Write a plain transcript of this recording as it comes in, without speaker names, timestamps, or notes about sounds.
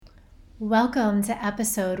Welcome to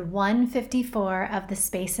episode 154 of The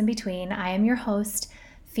Space in Between. I am your host,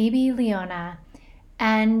 Phoebe Leona,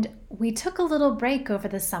 and we took a little break over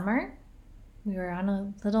the summer. We were on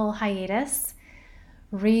a little hiatus,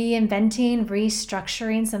 reinventing,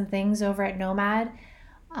 restructuring some things over at Nomad.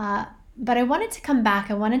 But I wanted to come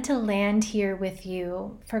back. I wanted to land here with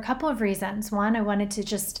you for a couple of reasons. One, I wanted to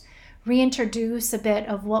just reintroduce a bit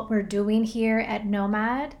of what we're doing here at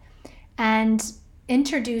Nomad and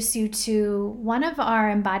introduce you to one of our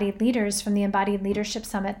embodied leaders from the Embodied Leadership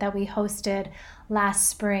Summit that we hosted last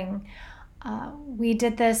spring. We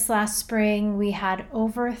did this last spring. We had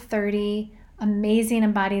over 30 amazing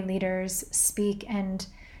embodied leaders speak, and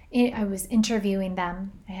I was interviewing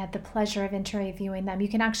them. I had the pleasure of interviewing them. You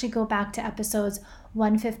can actually go back to episodes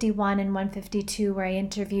 151 and 152 where I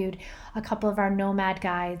interviewed a couple of our Nomad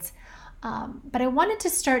guides. But I wanted to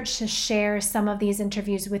start to share some of these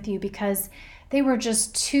interviews with you because they were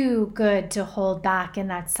just too good to hold back in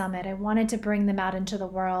that summit. I wanted to bring them out into the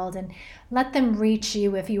world and let them reach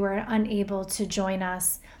you if you were unable to join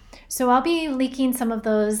us. So I'll be leaking some of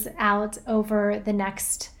those out over the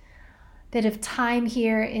next bit of time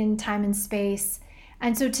here in time and space.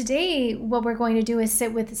 And so today, what we're going to do is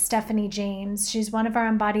sit with Stephanie James. She's one of our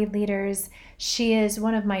embodied leaders. She is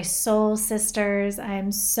one of my soul sisters.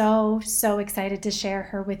 I'm so excited to share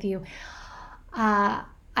her with you.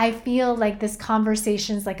 I feel like this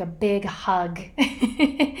conversation is like a big hug.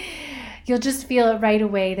 You'll just feel it right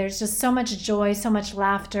away. There's just so much joy, so much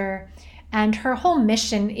laughter. And her whole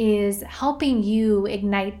mission is helping you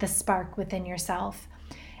ignite the spark within yourself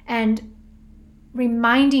and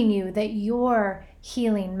reminding you that your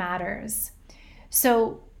healing matters.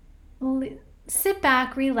 So sit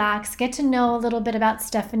back, relax, get to know a little bit about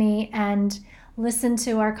Stephanie and listen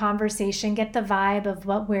to our conversation, get the vibe of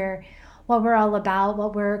what we're all about,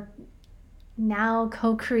 what we're now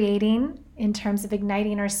co-creating in terms of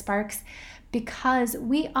igniting our sparks, because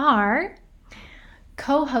we are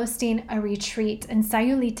co-hosting a retreat in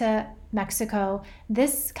Sayulita, Mexico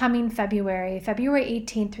this coming February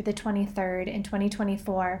 18th through the 23rd in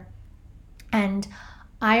 2024. And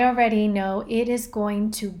I already know it is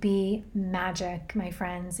going to be magic, my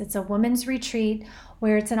friends. It's a women's retreat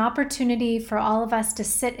where it's an opportunity for all of us to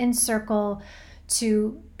sit in circle,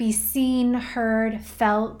 to be seen, heard,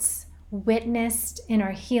 felt, witnessed in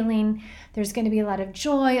our healing. There's going to be a lot of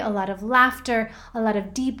joy, a lot of laughter, a lot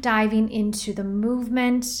of deep diving into the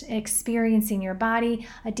movement, experiencing your body,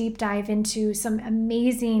 a deep dive into some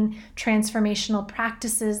amazing transformational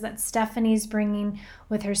practices that Stephanie's bringing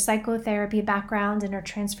with her psychotherapy background and her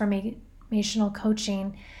transformational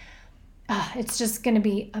coaching. It's just going to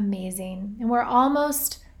be amazing. And we're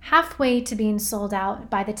almost halfway to being sold out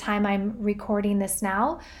by the time I'm recording this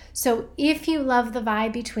now. So if you love the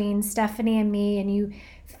vibe between Stephanie and me and you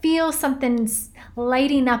feel something's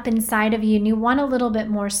lighting up inside of you and you want a little bit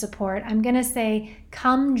more support, I'm going to say,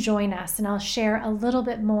 come join us, and I'll share a little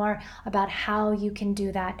bit more about how you can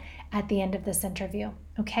do that at the end of this interview.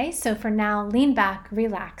 Okay, so for now, lean back,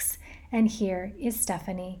 relax, and here is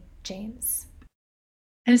Stephanie James.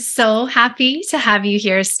 I'm so happy to have you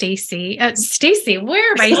here, Stacy. Stacy,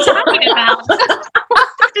 where am I talking about?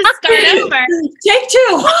 Just start over. Take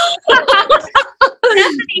two.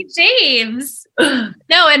 Stephanie James.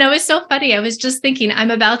 No, and it was so funny. I was just thinking,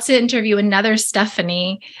 I'm about to interview another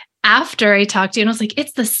Stephanie after I talked to you, and I was like,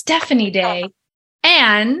 it's the Stephanie Day.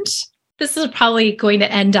 And this is probably going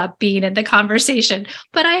to end up being in the conversation,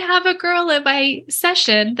 but I have a girl in my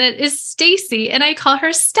session that is Stacy, and I call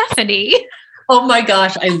her Stephanie. Oh my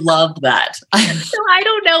gosh, I love that. So I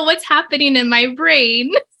don't know what's happening in my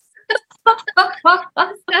brain.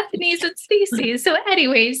 Stephanie's and Stacy's. So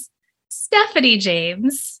anyways, Stephanie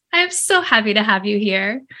James, I'm so happy to have you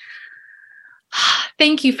here.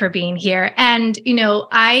 Thank you for being here. And,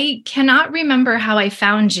 I cannot remember how I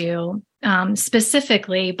found you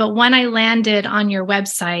specifically, but when I landed on your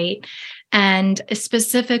website, and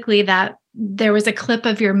specifically that there was a clip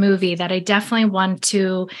of your movie that I definitely want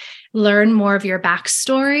to learn more of your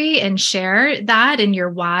backstory and share that and your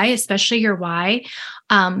why, especially your why.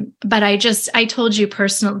 But I told you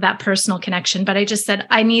that personal connection, but I just said,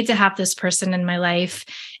 I need to have this person in my life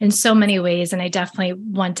in so many ways. And I definitely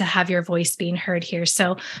want to have your voice being heard here.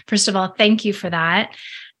 So first of all, thank you for that.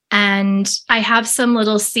 And I have some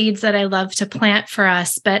little seeds that I love to plant for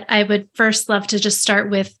us, but I would first love to just start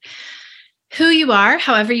with who you are,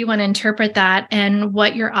 however you want to interpret that, and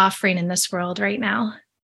what you're offering in this world right now.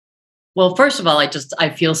 Well, first of all, I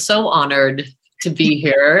feel so honored to be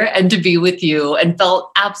here and to be with you, and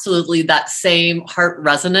felt absolutely that same heart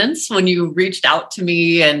resonance when you reached out to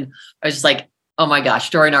me. And I was just like, Oh my gosh,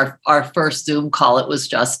 during our first Zoom call, it was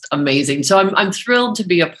just amazing. So I'm thrilled to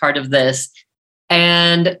be a part of this.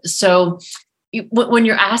 And so when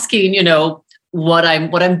you're asking, what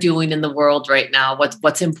I'm doing in the world right now,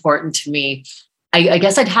 what's important to me, I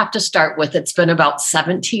guess I'd have to start with, it's been about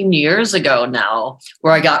 17 years ago now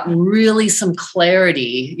where I got really some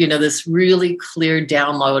clarity, this really clear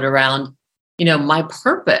download around, my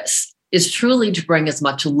purpose is truly to bring as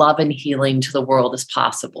much love and healing to the world as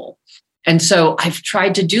possible. And so I've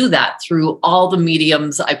tried to do that through all the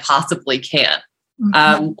mediums I possibly can.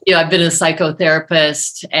 I've been a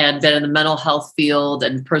psychotherapist and been in the mental health field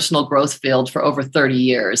and personal growth field for over 30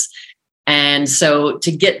 years. And so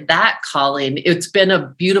to get that calling, it's been a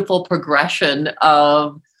beautiful progression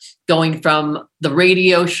of going from the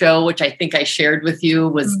radio show, which I think I shared with you,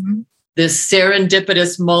 was this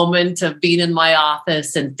serendipitous moment of being in my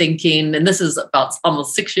office and thinking, and this is about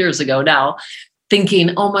almost 6 years ago now,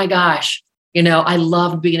 thinking, oh my gosh, I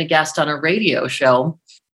loved being a guest on a radio show.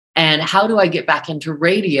 And how do I get back into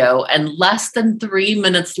radio? And less than 3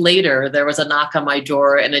 minutes later, there was a knock on my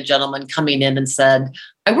door and a gentleman coming in and said,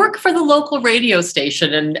 I work for the local radio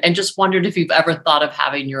station and just wondered if you've ever thought of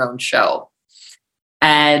having your own show.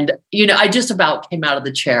 And, I just about came out of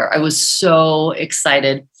the chair. I was so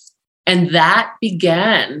excited. And that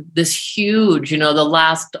began this huge, the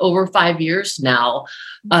last over 5 years now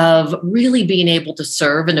of really being able to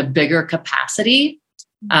serve in a bigger capacity.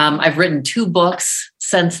 I've written 2 books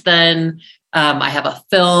since then. I have a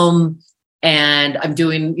film and I'm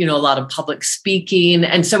doing, a lot of public speaking.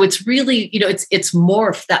 And so it's really, it's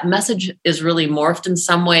morphed. That message is really morphed in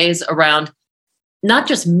some ways around not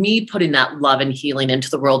just me putting that love and healing into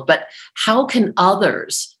the world, but how can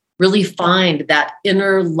others really find that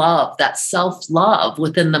inner love, that self-love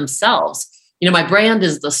within themselves? My brand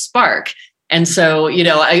is the spark. And so,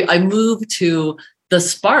 I moved to the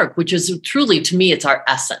spark, which is truly, to me, it's our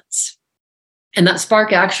essence. And that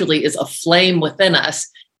spark actually is a flame within us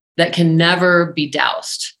that can never be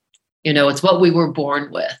doused. It's what we were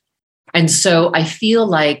born with. And so I feel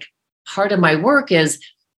like part of my work is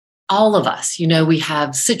all of us, we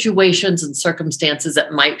have situations and circumstances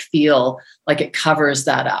that might feel like it covers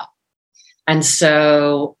that up. And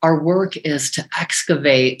so our work is to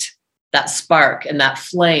excavate that spark and that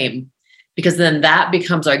flame, because then that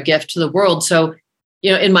becomes our gift to the world. So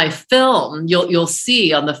in my film, you'll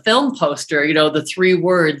see on the film poster, the 3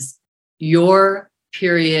 words, your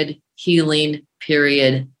period healing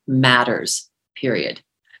period matters, period.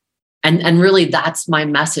 And really that's my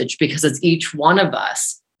message, because it's each one of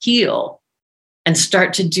us heal and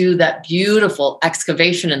start to do that beautiful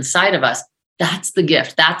excavation inside of us. That's the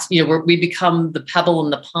gift. That's, where we become the pebble in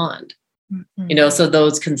the pond, so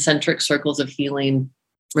those concentric circles of healing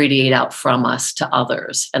radiate out from us to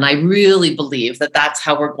others. And I really believe that that's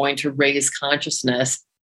how we're going to raise consciousness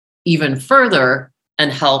even further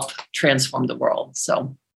and help transform the world.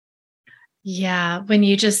 So. Yeah. When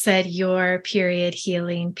you just said your period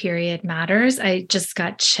healing period matters, I just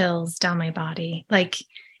got chills down my body.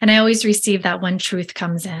 And I always receive that when truth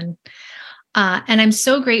comes in. And I'm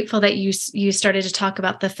so grateful that you started to talk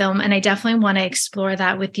about the film, and I definitely want to explore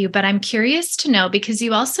that with you. But I'm curious to know, because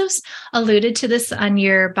you also alluded to this on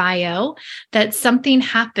your bio, that something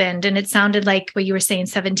happened, and it sounded like what you were saying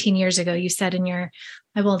 17 years ago. You said in your,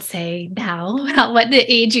 I won't say now what the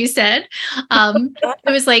age you said.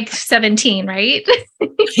 It was like 17, right?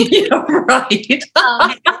 Yeah, right.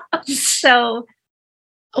 So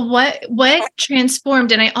what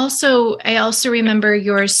transformed? And I also remember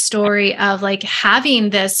your story of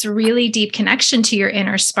having this really deep connection to your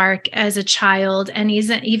inner spark as a child, and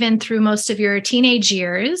even through most of your teenage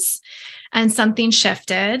years, and something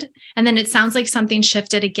shifted. And then it sounds like something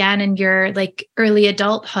shifted again in your early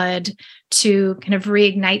adulthood to kind of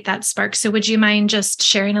reignite that spark. So would you mind just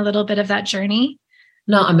sharing a little bit of that journey?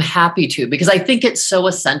 No, I'm happy to, because I think it's so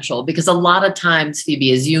essential, because a lot of times,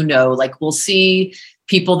 Phoebe, as you know, we'll see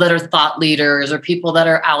people that are thought leaders or people that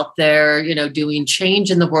are out there, doing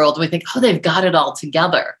change in the world. We think, oh, they've got it all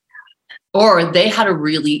together, or they had a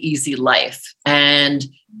really easy life. And,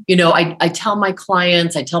 I tell my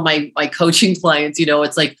clients, I tell my coaching clients,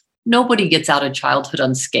 it's like, nobody gets out of childhood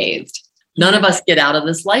unscathed. None of us get out of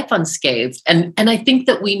this life unscathed. And I think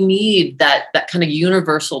that we need that kind of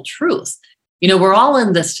universal truth. We're all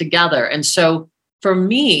in this together. And so for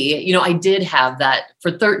me, I did have that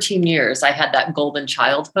for 13 years. I had that golden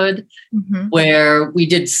childhood where we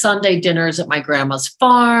did Sunday dinners at my grandma's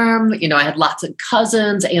farm. I had lots of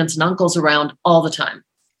cousins, aunts and uncles around all the time.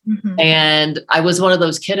 And I was one of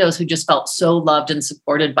those kiddos who just felt so loved and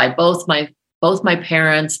supported by both my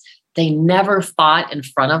parents. They never fought in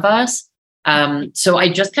front of us. So I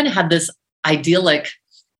just kind of had this idyllic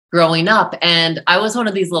growing up. And I was one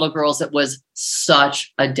of these little girls that was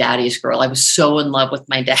such a daddy's girl. I was so in love with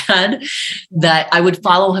my dad that I would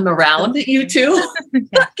follow him around. You too?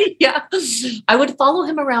 Yeah. I would follow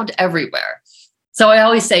him around everywhere. So I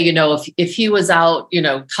always say, if he was out,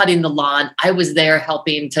 cutting the lawn, I was there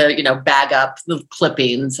helping to, bag up the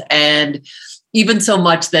clippings. And even so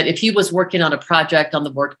much that if he was working on a project on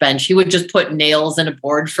the workbench, he would just put nails in a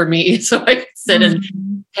board for me so I could sit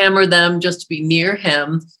and hammer them just to be near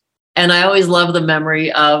him. And I always love the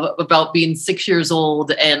memory of about being 6 years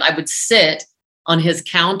old, and I would sit on his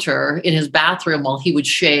counter in his bathroom while he would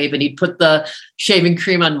shave, and he'd put the shaving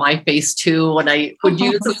cream on my face too. And I would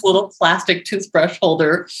use this little plastic toothbrush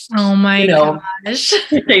holder. Oh my gosh.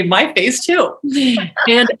 To shave my face too.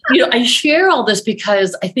 And, I share all this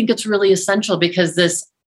because I think it's really essential, because this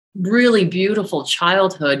really beautiful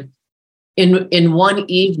childhood in one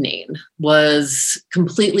evening was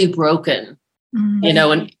completely broken,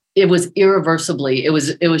 and it was irreversibly, it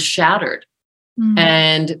was shattered.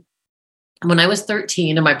 And when I was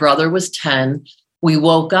 13 and my brother was 10, we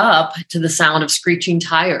woke up to the sound of screeching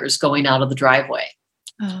tires going out of the driveway.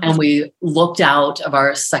 And we looked out of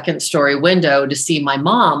our second story window to see my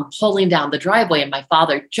mom pulling down the driveway and my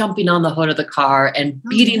father jumping on the hood of the car and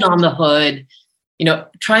beating on the hood,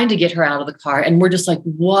 trying to get her out of the car. And we're just like,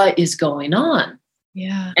 what is going on?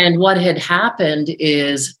 Yeah. And what had happened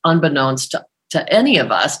is, unbeknownst to any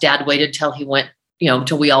of us, Dad waited till he went,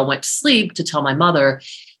 till we all went to sleep to tell my mother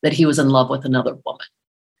that he was in love with another woman.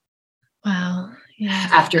 Wow. Yeah.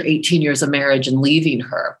 After 18 years of marriage and leaving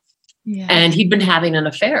her. Yeah. And he'd been having an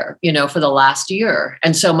affair, for the last year.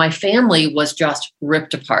 And so my family was just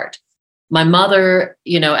ripped apart. My mother,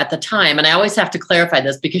 at the time, and I always have to clarify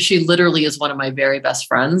this because she literally is one of my very best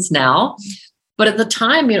friends now. But at the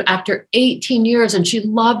time, after 18 years, and she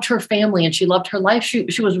loved her family and she loved her life,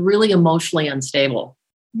 she was really emotionally unstable.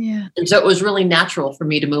 Yeah. And so it was really natural for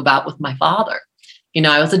me to move out with my father.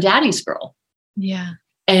 I was a daddy's girl. Yeah.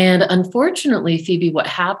 And unfortunately, Phoebe, what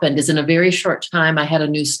happened is in a very short time, I had a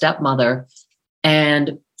new stepmother.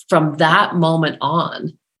 And from that moment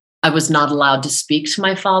on, I was not allowed to speak to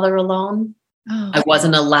my father alone. I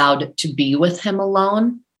wasn't allowed to be with him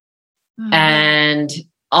alone. And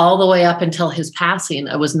all the way up until his passing,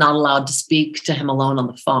 I was not allowed to speak to him alone on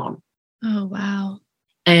the phone. Oh, wow.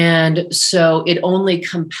 And so it only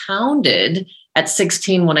compounded at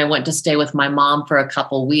 16 when I went to stay with my mom for a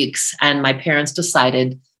couple weeks, and my parents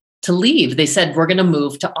decided to leave. They said, we're going to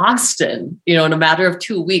move to Austin, in a matter of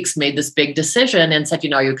 2 weeks, made this big decision and said,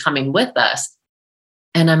 are you coming with us?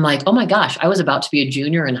 And I'm like, oh my gosh, I was about to be a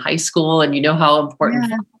junior in high school. And you know how important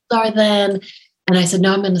friends are then. And I said,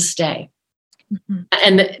 no, I'm going to stay.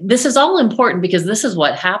 And this is all important because this is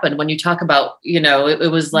what happened when you talk about,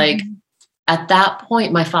 it was like at that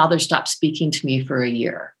point, my father stopped speaking to me for a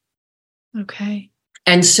year. Okay.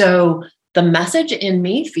 And so the message in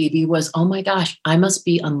me, Phoebe, was, oh my gosh, I must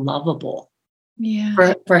be unlovable.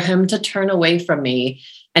 Yeah. For him to turn away from me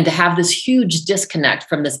and to have this huge disconnect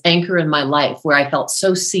from this anchor in my life where I felt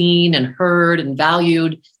so seen and heard and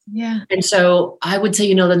valued. Yeah. And so I would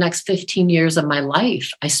say, the next 15 years of my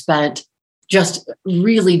life, I spent just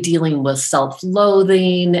really dealing with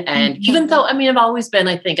self-loathing. And even though, I've always been,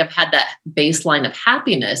 I think I've had that baseline of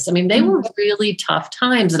happiness. They were really tough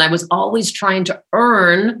times. And I was always trying to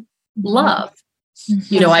earn love.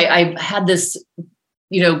 I had this,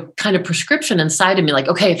 kind of prescription inside of me, like,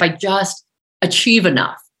 okay, if I just achieve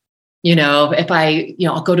enough, if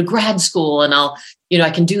I'll go to grad school and I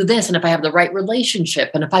can do this. And if I have the right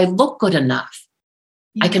relationship and if I look good enough,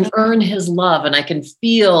 I can earn his love and I can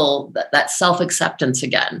feel that self-acceptance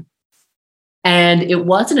again. And it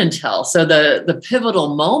wasn't until, so the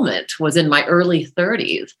pivotal moment was in my early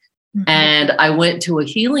 30s. And I went to a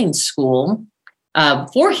healing school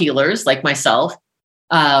for healers like myself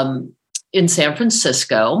in San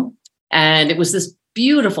Francisco. And it was this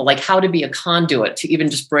beautiful, like how to be a conduit to even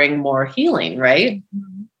just bring more healing, right?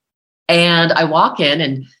 And I walk in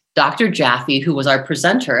and Dr. Jaffe, who was our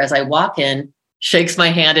presenter, as I walk in, shakes my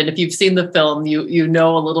hand. And if you've seen the film, you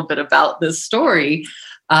know a little bit about this story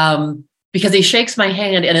because he shakes my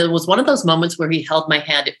hand. And it was one of those moments where he held my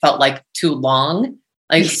hand. It felt like too long,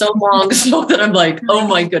 like so long, so that I'm like, oh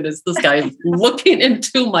my goodness, this guy is looking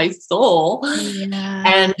into my soul.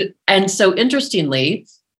 Yeah. And so interestingly,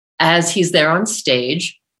 as he's there on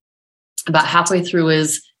stage, about halfway through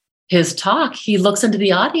his talk, he looks into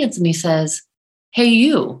the audience and he says, hey,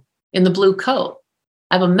 you in the blue coat,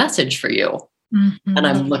 I have a message for you. And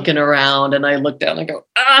I'm looking around and I look down and I go,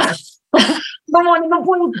 the one in the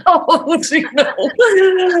blue coat,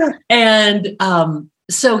 And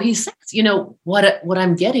so he says, what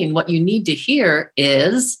I'm getting, what you need to hear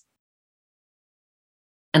is,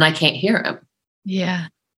 and I can't hear him. Yeah.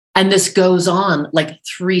 And this goes on like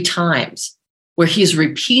 3 times where he's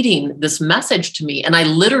repeating this message to me. And I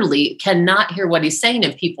literally cannot hear what he's saying.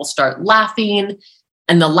 And people start laughing.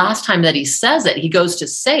 And the last time that he says it, he goes to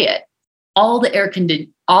say it. All the air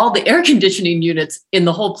conditioning units in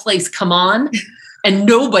the whole place come on and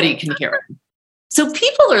nobody can hear him. So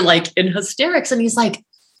people are like in hysterics. And he's like,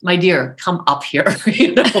 my dear, come up here,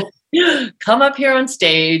 come up here on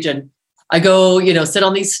stage. And I go, sit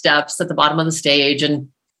on these steps at the bottom of the stage. And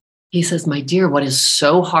he says, my dear, what is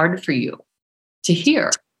so hard for you to hear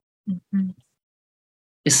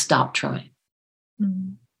is stop trying.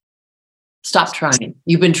 Mm-hmm. Stop trying.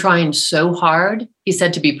 You've been trying so hard, he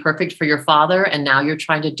said, to be perfect for your father. And now you're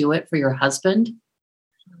trying to do it for your husband.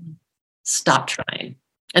 Stop trying.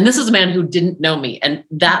 And this is a man who didn't know me. And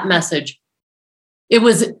that message, it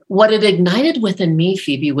was what it ignited within me,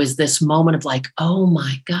 Phoebe, was this moment of like, oh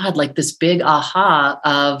my God, like this big aha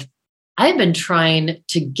of, I've been trying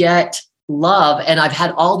to get love and I've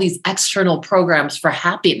had all these external programs for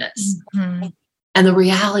happiness. Mm-hmm. And the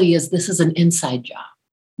reality is this is an inside job.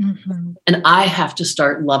 Mm-hmm. And I have to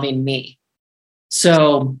start loving me.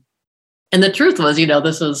 So, and the truth was,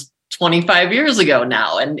 this was 25 years ago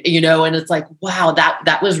now. And, and it's like, wow,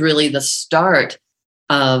 that was really the start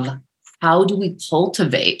of how do we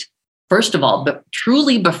cultivate, first of all, but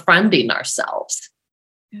truly befriending ourselves.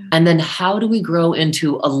 Yeah. And then how do we grow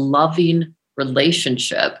into a loving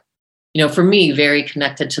relationship? For me, very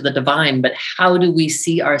connected to the divine, but how do we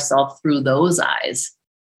see ourselves through those eyes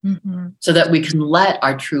so that we can let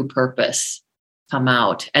our true purpose come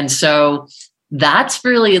out? And so that's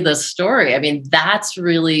really the story. I mean, that's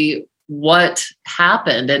really what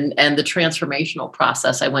happened and the transformational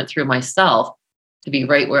process I went through myself to be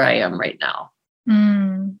right where I am right now.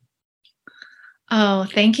 Mm. Oh,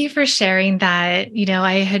 thank you for sharing that.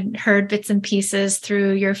 I had heard bits and pieces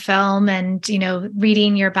through your film and,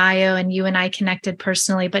 reading your bio, and you and I connected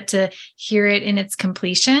personally, but to hear it in its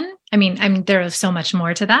completion, I mean, there is so much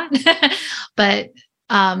more to that, but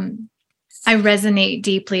I resonate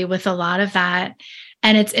deeply with a lot of that.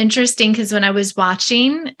 And it's interesting because when I was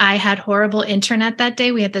watching, I had horrible internet that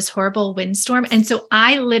day. We had this horrible windstorm. And so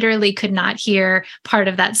I literally could not hear part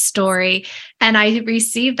of that story. And I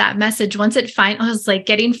received that message once I was like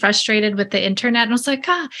getting frustrated with the internet. And I was like,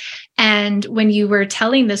 And when you were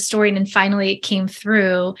telling the story and finally it came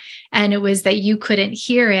through and it was that you couldn't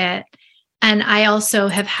hear it. And I also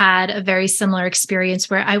have had a very similar experience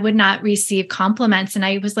where I would not receive compliments. And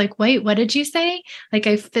I was like, wait, what did you say? Like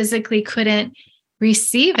I physically couldn't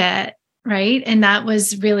receive it. Right. And that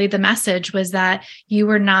was really the message, was that you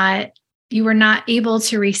were not able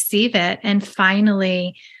to receive it. And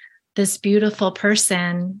finally, this beautiful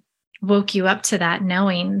person woke you up to that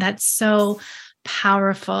knowing. That's so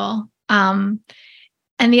powerful. And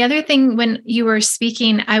the other thing, when you were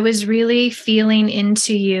speaking, I was really feeling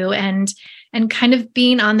into you and kind of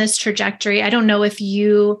being on this trajectory. I don't know if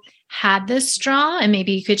you had this draw, and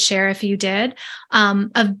maybe you could share if you did,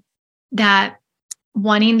 of that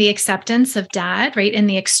wanting the acceptance of dad, right, in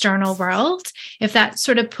the external world, if that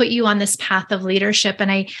sort of put you on this path of leadership. And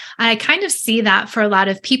I kind of see that for a lot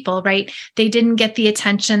of people, right? They didn't get the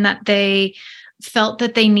attention that they felt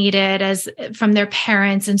that they needed from their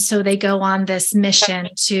parents. And so they go on this mission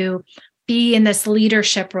to be in this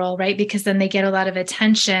leadership role, right? Because then they get a lot of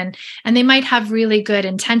attention, and they might have really good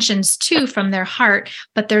intentions too from their heart,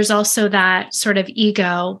 but there's also that sort of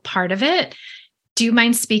ego part of it. Do you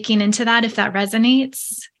mind speaking into that if that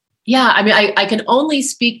resonates? Yeah, I mean, I can only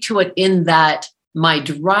speak to it in that my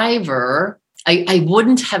driver, I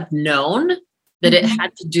wouldn't have known that it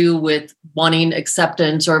had to do with wanting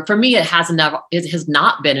acceptance, or for me, it has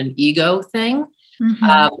not been an ego thing.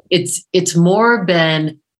 Mm-hmm. It's more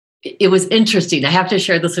been, it was interesting. I have to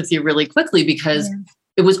share this with you really quickly because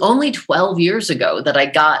it was only 12 years ago that I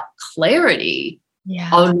got clarity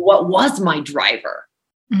on what was my driver.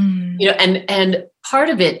 Mm. And part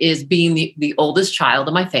of it is being the oldest child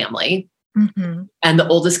of my family and the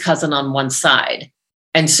oldest cousin on one side.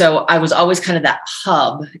 And so I was always kind of that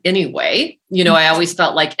hub anyway. I always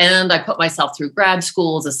felt like, and I put myself through grad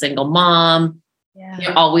school as a single mom,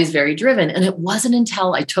 always very driven. And it wasn't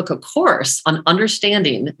until I took a course on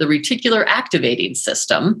understanding the reticular activating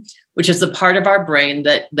system, which is the part of our brain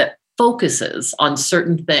that focuses on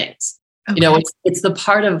certain things. Okay. It's the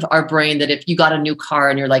part of our brain that if you got a new car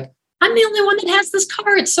and you're like, I'm the only one that has this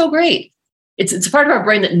car, it's so great. It's a part of our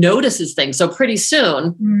brain that notices things. So pretty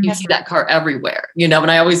soon you see that car everywhere, and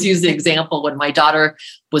I always use the example when my daughter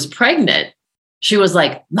was pregnant, she was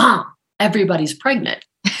like, Mom, everybody's pregnant.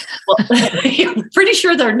 Well, I'm pretty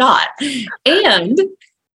sure they're not.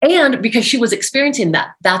 And because she was experiencing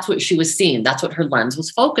that, that's what she was seeing. That's what her lens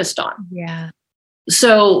was focused on. Yeah.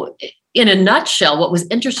 So in a nutshell, what was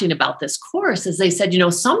interesting about this course is they said,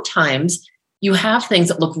 sometimes you have things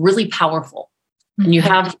that look really powerful. And you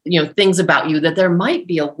have, things about you that there might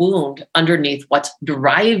be a wound underneath what's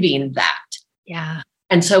driving that. Yeah.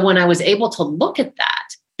 And so when I was able to look at that,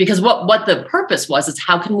 because what the purpose was is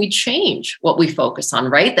how can we change what we focus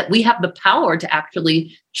on, right? That we have the power to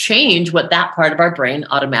actually change what that part of our brain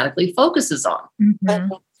automatically focuses on.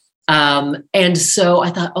 Mm-hmm. And so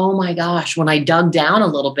I thought, oh my gosh, when I dug down a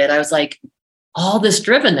little bit, I was like, all this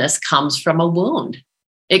drivenness comes from a wound.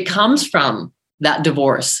 It comes from that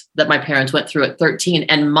divorce that my parents went through at 13.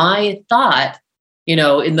 And my thought,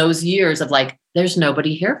 in those years of like, there's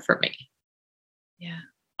nobody here for me. Yeah.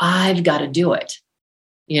 I've got to do it,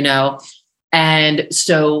 And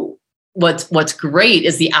so what's great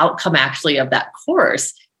is the outcome actually of that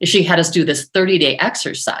course is she had us do this 30-day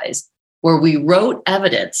exercise where we wrote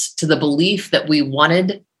evidence to the belief that we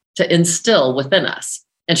wanted to instill within us.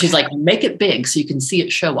 And she's like, make it big so you can see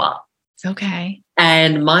it show up. Okay.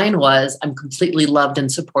 And mine was, I'm completely loved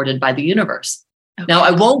and supported by the universe. Okay. Now,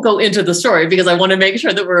 I won't go into the story because I want to make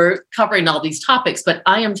sure that we're covering all these topics, but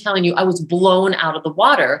I am telling you, I was blown out of the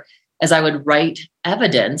water as I would write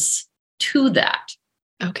evidence to that.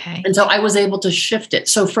 Okay. And so I was able to shift it.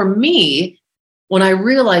 So for me, when I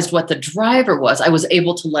realized what the driver was, I was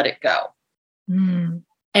able to let it go. Mm.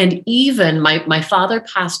 And even my father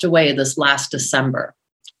passed away this last December.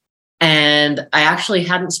 And I actually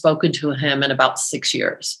hadn't spoken to him in about 6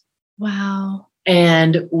 years. Wow.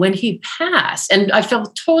 And when he passed, and I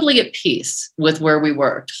felt totally at peace with where we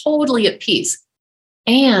were, totally at peace.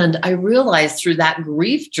 And I realized through that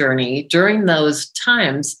grief journey during those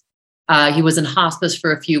times, he was in hospice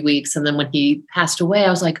for a few weeks. And then when he passed away, I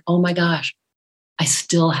was like, oh my gosh, I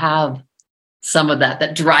still have some of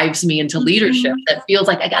that drives me into leadership, that feels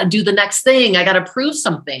like I got to do the next thing. I got to prove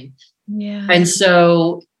something. Yeah. And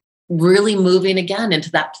so really moving again into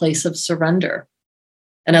that place of surrender.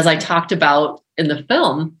 And as I talked about in the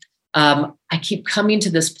film, I keep coming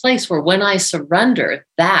to this place where when I surrender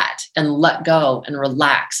that and let go and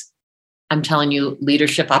relax, I'm telling you,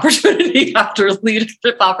 leadership opportunity after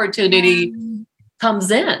leadership opportunity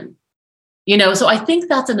comes in. So I think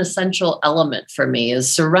that's an essential element for me,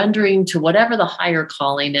 is surrendering to whatever the higher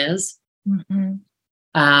calling is. Mm-hmm.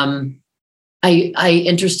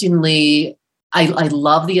 I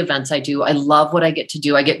love the events I do. I love what I get to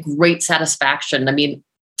do. I get great satisfaction. I mean,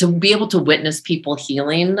 to be able to witness people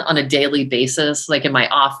healing on a daily basis, like in my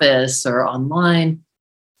office or online,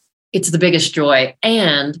 it's the biggest joy.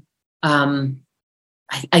 And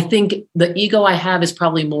I think the ego I have is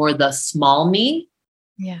probably more the small me.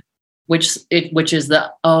 Yeah. Which is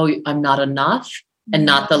the, oh, I'm not enough, and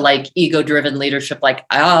not the like ego-driven leadership, like,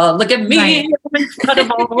 oh, look at me, right. I'm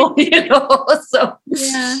incredible, So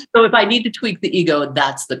if I need to tweak the ego,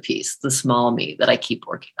 that's the piece, the small me that I keep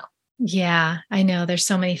working on. Yeah, I know. There's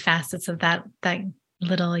so many facets of that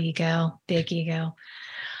little ego, big ego.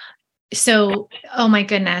 So, oh my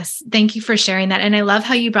goodness, thank you for sharing that. And I love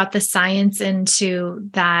how you brought the science into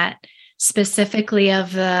that, specifically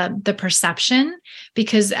of the perception,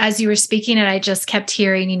 because as you were speaking it, I just kept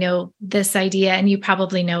hearing, this idea, and you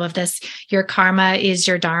probably know of this, your karma is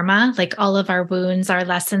your dharma. Like all of our wounds, our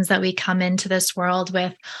lessons that we come into this world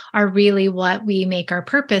with are really what we make our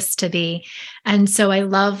purpose to be. And so I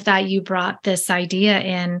love that you brought this idea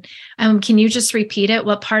in. Can you just repeat it?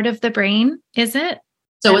 What part of the brain is it?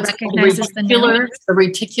 So it's the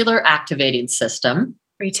reticular activating system.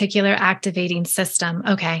 Reticular activating system.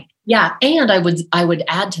 Okay. Yeah. And I would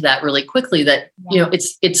add to that really quickly that,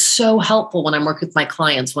 it's so helpful when I'm working with my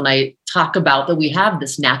clients, when I talk about that we have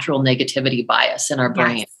this natural negativity bias in our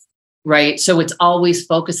brain, right? So it's always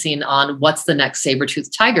focusing on what's the next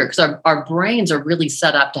saber-toothed tiger, because our brains are really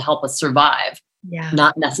set up to help us survive,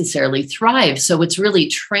 not necessarily thrive. So it's really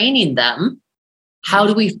training them. How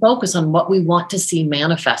do we focus on what we want to see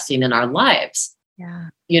manifesting in our lives? Yeah.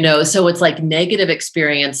 So it's like negative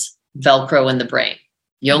experience, Velcro in the brain.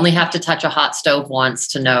 You only have to touch a hot stove once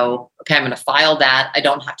to know, okay, I'm going to file that. I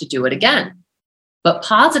don't have to do it again. But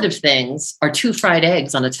positive things are 2 fried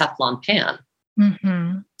eggs on a Teflon pan.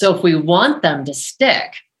 Mm-hmm. So if we want them to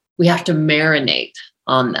stick, we have to marinate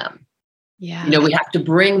on them. Yeah. We have to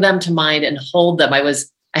bring them to mind and hold them. I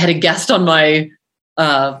had a guest on my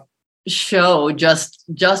show just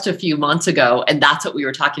a few months ago, and that's what we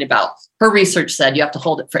were talking about. Her research said you have to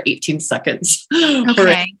hold it for 18 seconds for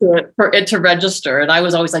it to register. And I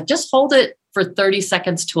was always like, just hold it for 30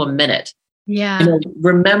 seconds to a minute. Yeah.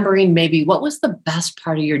 Remembering maybe what was the best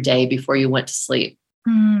part of your day before you went to sleep.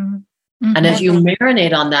 Mm-hmm. And as you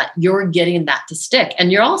marinate on that, you're getting that to stick.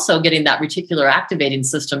 And you're also getting that reticular activating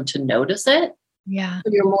system to notice it. Yeah.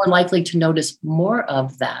 So you're more likely to notice more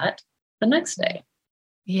of that the next day.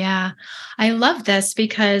 Yeah, I love this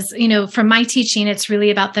because, from my teaching, it's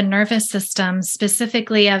really about the nervous system,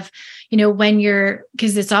 specifically of,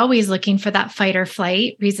 because it's always looking for that fight or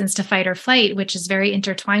flight, reasons to fight or flight, which is very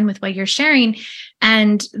intertwined with what you're sharing.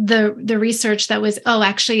 And the research that was,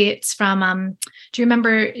 actually, it's from,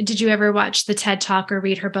 did you ever watch the TED Talk or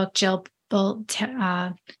read her book, Jill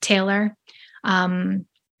Taylor?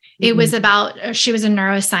 It was about, she was a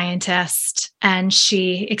neuroscientist and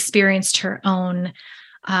she experienced her own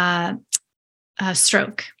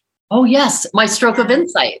stroke. Oh yes, my stroke of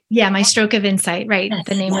insight. Yeah, my stroke of insight. Right. Yes,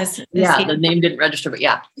 the name was. The name didn't register, but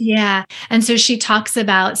yeah. Yeah, and so she talks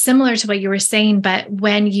about similar to what you were saying, but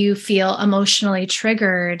when you feel emotionally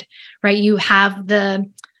triggered, right, you have the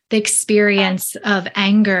experience of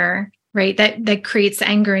anger, right, that creates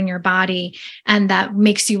anger in your body, and that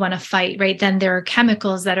makes you want to fight. Right, then there are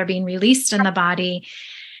chemicals that are being released in the body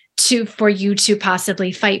for you to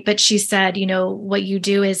possibly fight. But she said, what you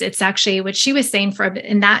do is, it's actually what she was saying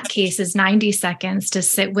in that case is 90 seconds to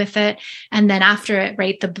sit with it. And then after it,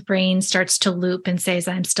 right, the brain starts to loop and says,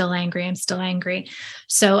 I'm still angry. I'm still angry.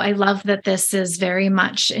 So I love that this is very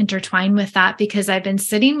much intertwined with that, because I've been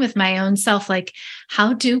sitting with my own self, like,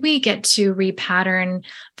 how do we get to repattern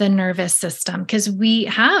the nervous system? Because we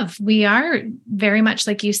are very much,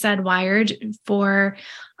 like you said, wired for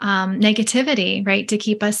negativity, right? To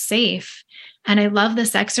keep us safe. And I love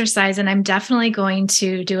this exercise, and I'm definitely going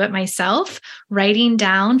to do it myself, writing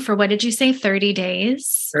down for, what did you say, 30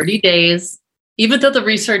 days? 30 days. Even though the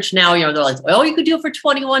research now, they're like, oh, you could do it for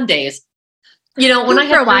 21 days. When I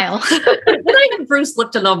had a while, when I had Bruce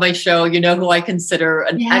Lipton on my show, who I consider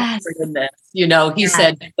an expert in this, he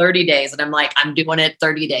said 30 days, and I'm like, I'm doing it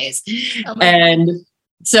 30 days. And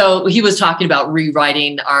so he was talking about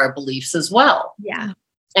rewriting our beliefs as well. Yeah.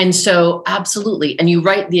 And so absolutely. And you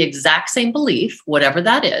write the exact same belief, whatever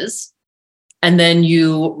that is. And then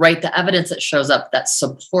you write the evidence that shows up that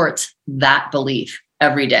supports that belief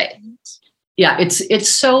every day. Yeah, it's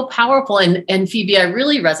so powerful. And Phoebe, I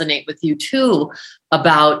really resonate with you too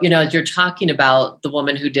about, as you're talking about the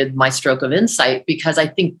woman who did my stroke of insight, because I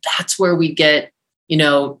think that's where we get,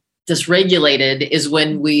 dysregulated, is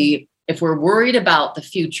when if we're worried about the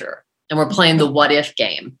future and we're playing the what if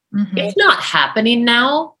game. Mm-hmm. It's not happening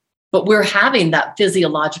now, but we're having that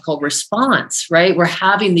physiological response, right? We're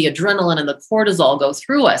having the adrenaline and the cortisol go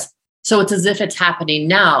through us. So it's as if it's happening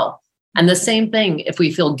now. And the same thing, if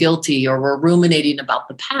we feel guilty or we're ruminating about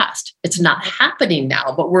the past, it's not happening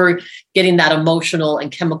now, but we're getting that emotional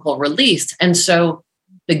and chemical release. And so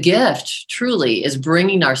the gift truly is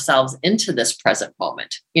bringing ourselves into this present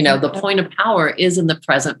moment. The point of power is in the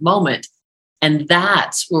present moment. And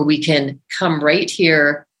that's where we can come right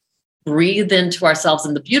here, breathe into ourselves.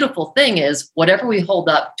 And the beautiful thing is, whatever we hold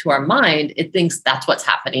up to our mind, it thinks that's what's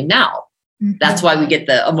happening now. Mm-hmm. That's why we get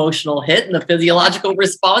the emotional hit and the physiological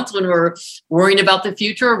response when we're worrying about the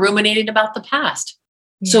future or ruminating about the past.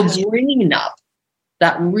 Yeah. So bringing up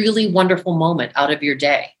that really wonderful moment out of your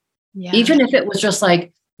day, even if it was just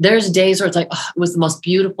like, there's days where it's like, oh, it was the most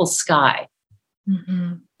beautiful sky.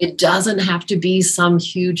 Mm-hmm. It doesn't have to be some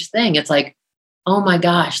huge thing. It's like, oh my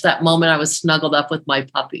gosh, that moment I was snuggled up with my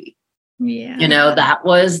puppy. Yeah. That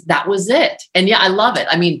was it. And yeah, I love it.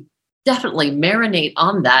 I mean, definitely marinate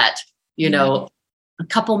on that, a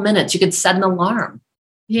couple minutes. You could set an alarm.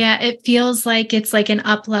 Yeah. It feels like it's like an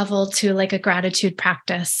up level to like a gratitude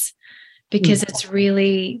practice, because it's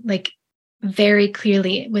really like very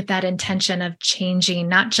clearly with that intention of changing,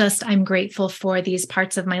 not just I'm grateful for these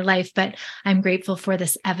parts of my life, but I'm grateful for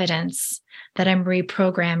this evidence that I'm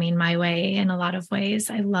reprogramming my way in a lot of ways.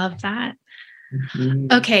 I love that. Mm-hmm.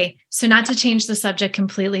 Okay. So not to change the subject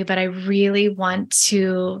completely, but I really want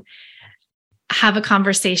to have a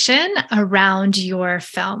conversation around your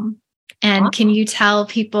film. And can you tell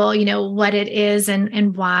people, what it is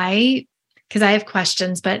and why? Because I have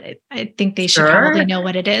questions, but I think they should probably know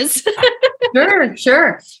what it is.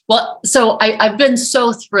 Sure. Well, so I've been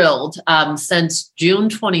so thrilled since June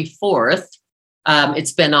 24th.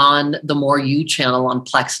 It's been on the More You channel on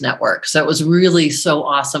Plex Network. So it was really so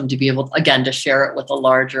awesome to be able, again, to share it with a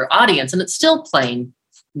larger audience. And it's still playing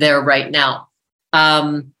there right now.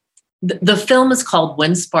 The film is called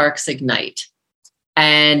When Sparks Ignite.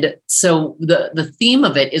 And so the theme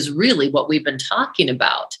of it is really what we've been talking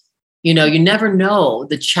about. You never know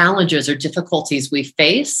the challenges or difficulties we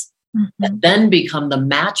face Mm-hmm. that then become the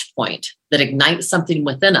match point that ignites something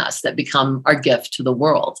within us that become our gift to the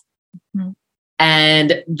world. Mm-hmm.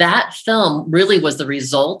 And that film really was the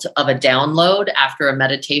result of a download after a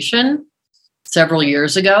meditation several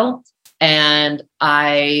years ago. And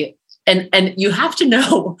you have to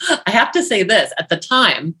know, I have to say this, at the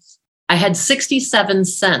time, I had 67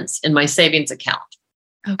 cents in my savings account.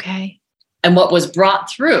 Okay. And what was brought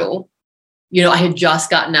through, I had just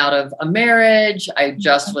gotten out of a marriage. I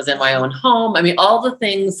just was in my own home. I mean, all the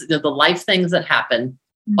things, the life things that happened.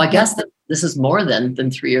 Well, I guess that this is more than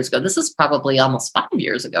 3 years ago. This is probably almost 5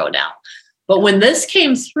 years ago now. But when this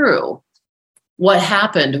came through, what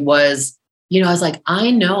happened was, I was like,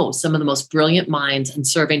 I know some of the most brilliant minds and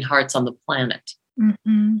serving hearts on the planet.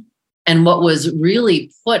 Mm-hmm. And what was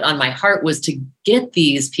really put on my heart was to get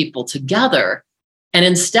these people together. And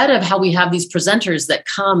instead of how we have these presenters that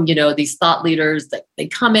come, these thought leaders, that they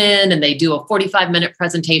come in and they do a 45-minute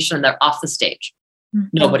presentation and they're off the stage. Mm-hmm.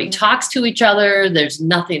 Nobody talks to each other. There's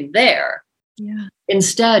nothing there. Yeah.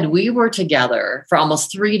 Instead, we were together for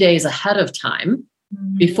almost 3 days ahead of time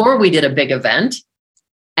before we did a big event.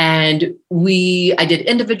 And I did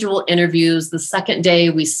individual interviews. The second day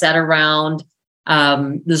we sat around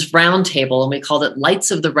this round table and we called it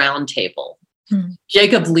Lights of the Round Table.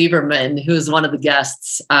 Jacob Lieberman, who's one of the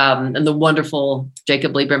guests, and the wonderful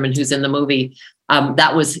Jacob Lieberman, who's in the movie,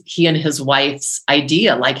 that was he and his wife's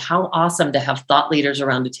idea. Like, how awesome to have thought leaders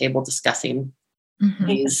around a table discussing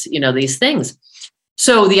these things.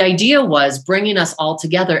 So the idea was bringing us all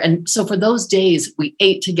together. And so for those days, we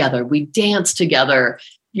ate together, we danced together,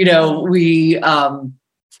 we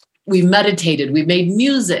meditated, we made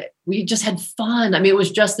music, we just had fun. I mean, it was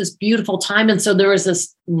just this beautiful time. And so there was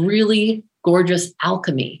this really gorgeous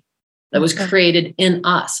alchemy that was created in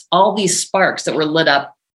us, all these sparks that were lit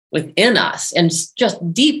up within us, and just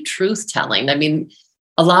deep truth telling. I mean,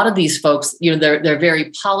 a lot of these folks, they're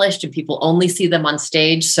very polished and people only see them on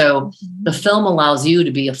stage. So the film allows you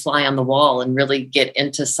to be a fly on the wall and really get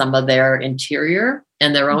into some of their interior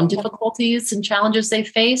and their own difficulties and challenges they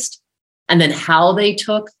faced. And then how they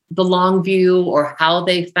took the long view, or how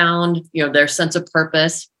they found, their sense of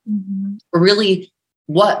purpose, or really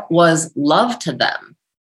what was love to them.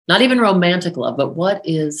 Not even romantic love, but what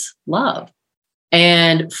is love?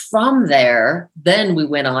 And from there, then we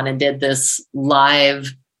went on and did this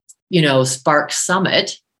live, Spark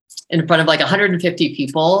Summit in front of like 150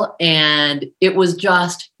 people. And it was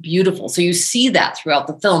just beautiful. So you see that throughout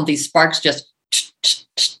the film, these sparks just,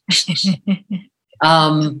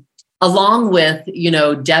 along with,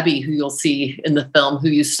 Debbie, who you'll see in the film, who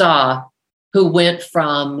you saw, who went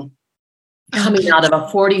from coming out of a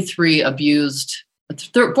 43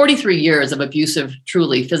 years of abusive,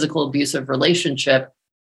 truly physical abusive relationship,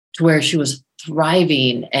 to where she was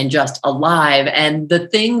thriving and just alive. And the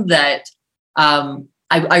thing that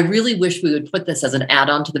I really wish we would put this as an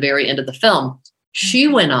add-on to the very end of the film, she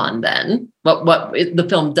went on then, what the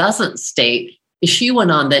film doesn't state is she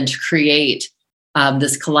went on then to create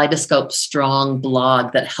this Kaleidoscope Strong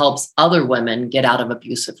blog that helps other women get out of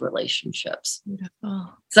abusive relationships.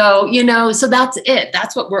 Beautiful. So, so that's it.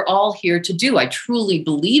 That's what we're all here to do. I truly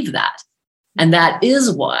believe that. And that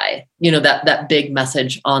is why, that big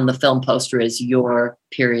message on the film poster is your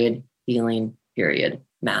healing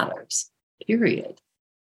matters, period.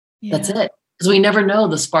 Yeah. That's it. Because we never know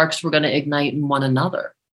the sparks we're going to ignite in one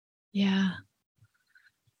another. Yeah.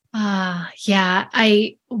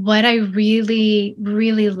 What I really,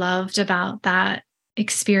 really loved about that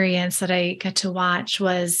experience that I got to watch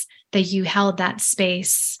was that you held that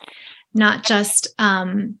space, not just,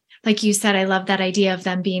 like you said, I love that idea of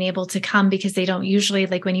them being able to come, because they don't usually,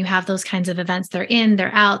 like when you have those kinds of events, they're in,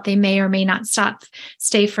 they're out, they may or may not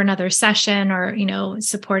stay for another session, or,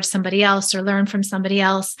 support somebody else or learn from somebody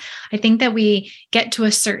else. I think that we get to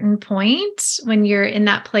a certain point when you're in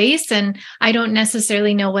that place, and I don't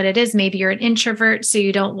necessarily know what it is. Maybe you're an introvert, so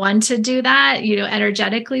you don't want to do that,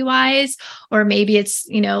 energetically wise, or maybe it's,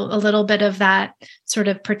 a little bit of that sort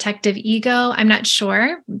of protective ego. I'm not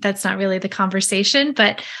sure. That's not really the conversation,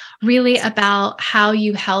 but really about how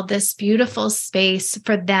you held this beautiful space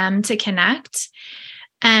for them to connect.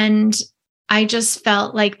 And I just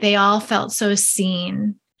felt like they all felt so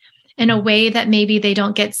seen in a way that maybe they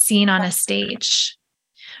don't get seen on a stage,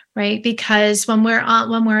 right? Because when we're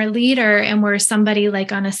a leader and we're somebody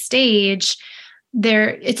like on a stage,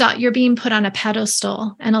 you're being put on a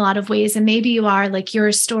pedestal in a lot of ways. And maybe you are, like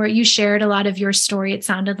your story, you shared a lot of your story, it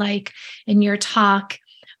sounded like, in your talk,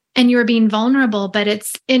 and you're being vulnerable, but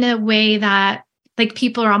it's in a way that like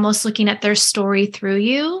people are almost looking at their story through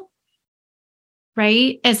you,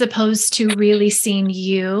 right? As opposed to really seeing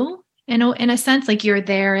you. in a sense, like you're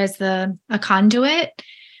there as a conduit.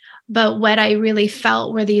 But what I really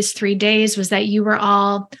felt were these 3 days was that you were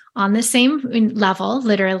all on the same level,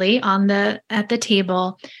 literally at the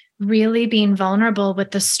table, really being vulnerable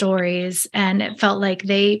with the stories. And it felt like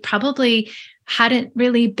they probably hadn't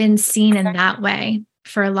really been seen in that way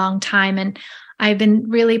for a long time. And I've been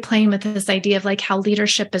really playing with this idea of like how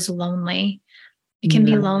leadership is lonely. It can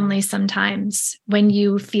be lonely sometimes when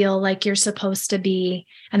you feel like you're supposed to be.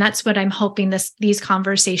 And that's what I'm hoping these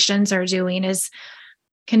conversations are doing, is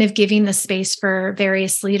kind of giving the space for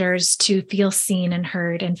various leaders to feel seen and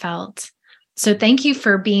heard and felt. So thank you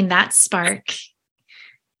for being that spark,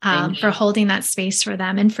 for holding that space for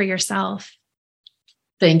them and for yourself.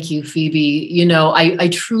 Thank you, Phoebe. You know, I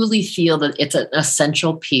truly feel that it's an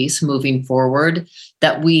essential piece moving forward,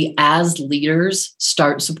 that we as leaders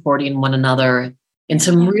start supporting one another in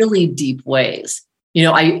some really deep ways. You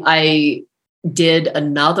know, I did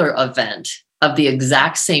another event of the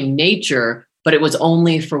exact same nature, but it was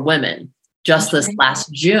only for women. Just this last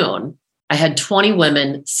June, I had 20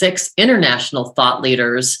 women, 6 international thought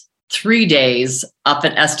leaders, 3 days up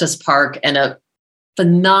at Estes Park, and a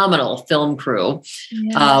phenomenal film crew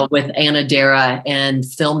with Anna Dara and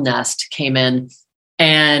Film Nest came in.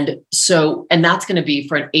 And that's going to be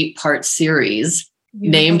for an 8-part series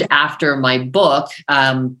named after my book,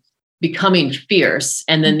 Becoming Fierce.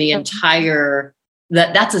 And then the entire,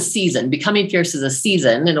 that's a season. Becoming Fierce is a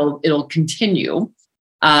season, and it'll continue.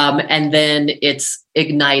 And then it's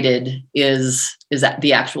Ignited is that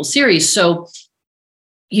the actual series. So,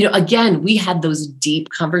 you know, again, we had those deep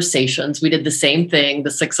conversations. We did the same thing,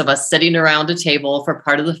 the 6 of us sitting around a table for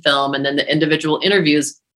part of the film and then the individual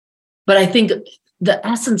interviews. But I think the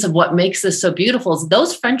essence of what makes this so beautiful is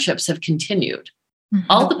those friendships have continued.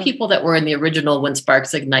 All the people that were in the original When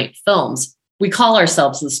Sparks Ignite films, we call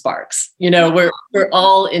ourselves the Sparks. You know, we're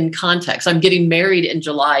all in context. I'm getting married in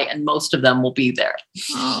July and most of them will be there.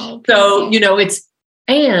 So, you know,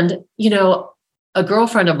 a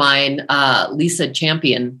girlfriend of mine, Lisa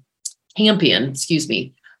Campion, excuse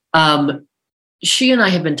me. She and I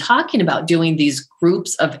have been talking about doing these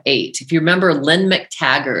groups of 8. If you remember Lynn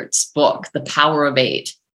McTaggart's book, The Power of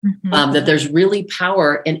 8, that there's really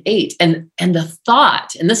power in 8. And the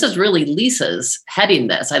thought, and this is really Lisa's heading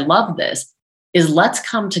this, I love this, is let's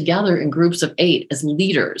come together in groups of 8 as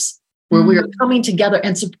leaders, where we are coming together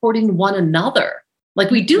and supporting one another. Like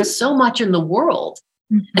we do so much in the world.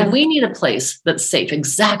 And we need a place that's safe,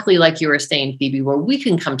 exactly like you were saying, Phoebe, where we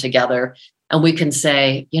can come together and we can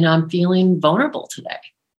say, you know, I'm feeling vulnerable today.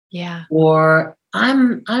 Yeah. Or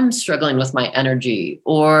I'm struggling with my energy,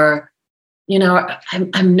 or, you know,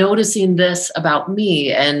 I'm noticing this about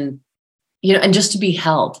me, and, you know, and just to be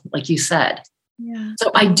held, like you said. Yeah.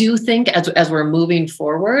 So I do think as we're moving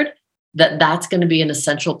forward, that's going to be an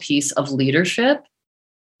essential piece of leadership,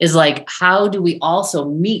 is like, how do we also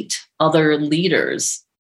meet other leaders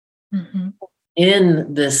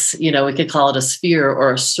in this, you know, we could call it a sphere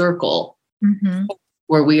or a circle,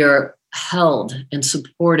 where we are held and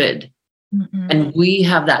supported. And we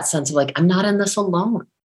have that sense of like, I'm not in this alone,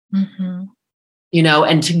 you know,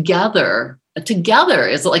 and together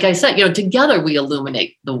is, like I said, you know, together we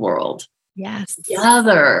illuminate the world. Yes.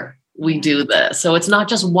 Together we do this. So it's not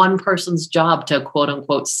just one person's job to quote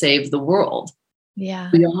unquote save the world. Yeah.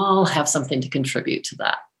 We all have something to contribute to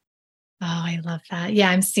that. Oh, I love that.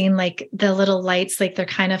 Yeah. I'm seeing like the little lights, like they're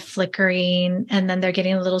kind of flickering, and then they're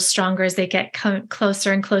getting a little stronger as they get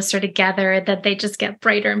closer and closer together, that they just get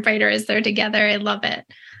brighter and brighter as they're together. I love it.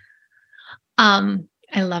 I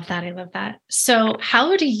love that. I love that. So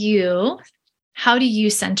how do you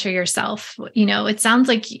center yourself? You know, it sounds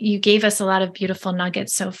like you gave us a lot of beautiful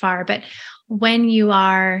nuggets so far, but when you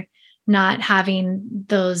are not having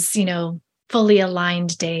those, you know, fully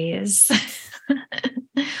aligned days,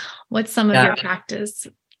 what's some of your practice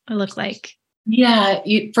look like? Yeah.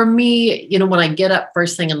 For me, you know, when I get up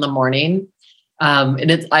first thing in the morning,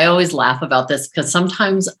 I always laugh about this because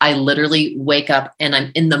sometimes I literally wake up and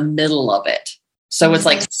I'm in the middle of it. So it's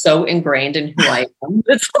like so ingrained in who I am.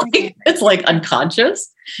 It's like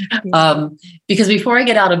unconscious. Because before I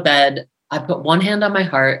get out of bed, I put one hand on my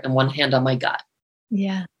heart and one hand on my gut.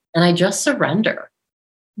 Yeah. And I just surrender.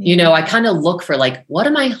 You know, I kind of look for like, what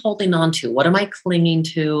am I holding on to? What am I clinging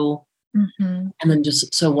to? And then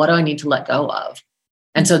so what do I need to let go of?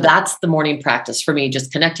 And so that's the morning practice for me,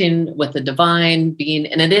 just connecting with the divine being,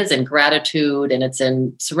 and it is in gratitude and it's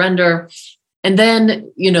in surrender. And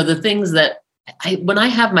then, you know, the things that when I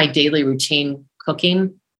have my daily routine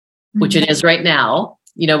cooking, which it is right now,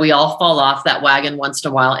 you know, we all fall off that wagon once in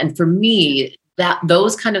a while. And for me,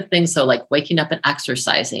 those kind of things, so like waking up and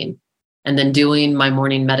exercising, and then doing my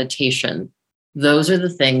morning meditation. Those are the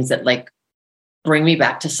things that like bring me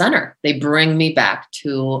back to center. They bring me back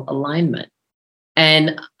to alignment.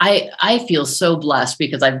 And I feel so blessed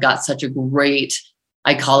because I've got such a great,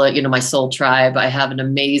 I call it, my soul tribe. I have an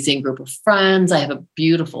amazing group of friends. I have a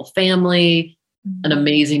beautiful family, an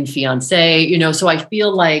amazing fiance, so I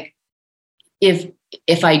feel like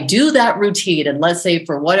if I do that routine and let's say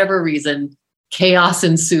for whatever reason, chaos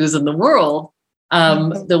ensues in the world,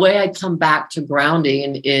 the way I come back to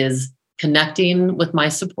grounding is connecting with my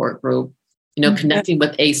support group, connecting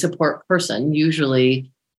with a support person,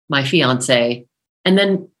 usually my fiance. And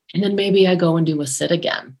then maybe I go and do a sit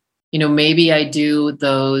again. Maybe I do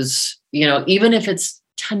those, even if it's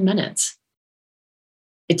 10 minutes,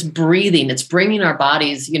 it's breathing, it's bringing our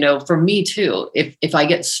bodies, for me too. If I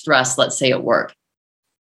get stressed, let's say at work,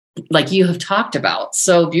 like you have talked about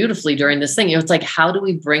so beautifully during this thing, it's like, how do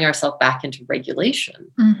we bring ourselves back into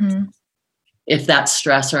regulation? Mm-hmm. If that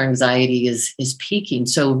stress or anxiety is peaking?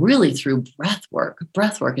 So really through breath work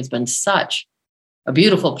has been such a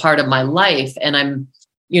beautiful part of my life. And I'm,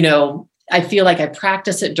 I feel like I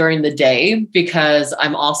practice it during the day because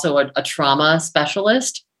I'm also a trauma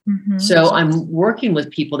specialist. Mm-hmm. So I'm working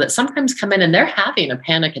with people that sometimes come in and they're having a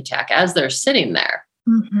panic attack as they're sitting there.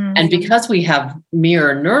 Mm-hmm. And because we have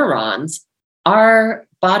mirror neurons, our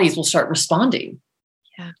bodies will start responding.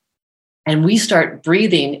 Yeah. And we start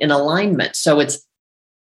breathing in alignment. So it's,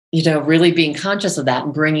 really being conscious of that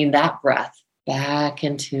and bringing that breath back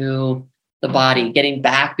into the body, getting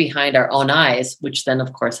back behind our own eyes, which then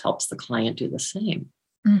of course helps the client do the same.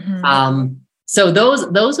 Mm-hmm. So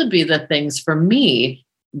those would be the things for me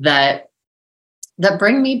that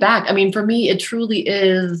bring me back. I mean, for me, it truly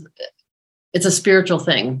is, it's a spiritual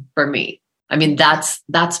thing for me. I mean,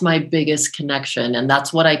 that's my biggest connection. And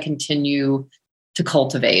that's what I continue to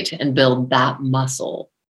cultivate and build that muscle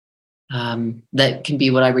that can be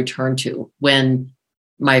what I return to when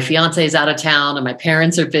my fiance is out of town and my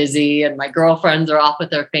parents are busy and my girlfriends are off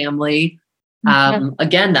with their family.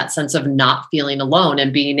 Again, that sense of not feeling alone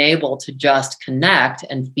and being able to just connect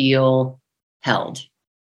and feel held.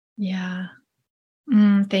 Yeah.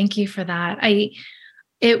 Thank you for that.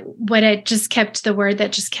 The word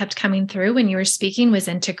that just kept coming through when you were speaking was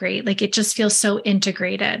integrate. Like it just feels so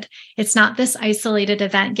integrated. It's not this isolated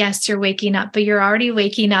event. Yes, you're waking up, but you're already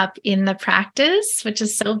waking up in the practice, which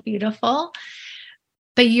is so beautiful.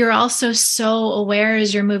 But you're also so aware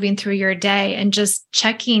as you're moving through your day and just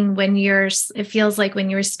checking it feels like when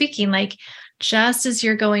you were speaking, like just as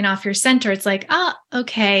you're going off your center, it's like,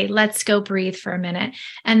 okay, let's go breathe for a minute.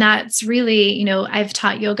 And that's really, I've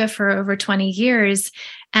taught yoga for over 20 years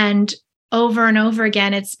and over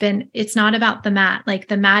again, it's not about the mat. Like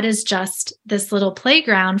the mat is just this little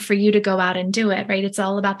playground for you to go out and do it, right? It's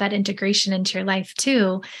all about that integration into your life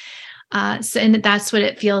too. And that's what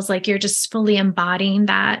it feels like. You're just fully embodying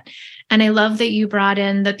that. And I love that you brought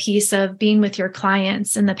in the piece of being with your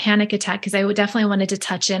clients and the panic attack, because I would definitely wanted to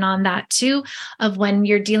touch in on that too, of when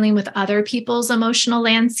you're dealing with other people's emotional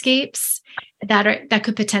landscapes that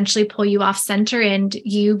could potentially pull you off center, and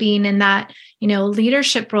you being in that,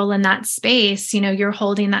 leadership role in that space, you're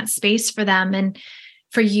holding that space for them, and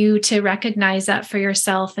for you to recognize that for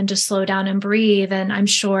yourself and to slow down and breathe. And I'm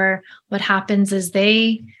sure what happens is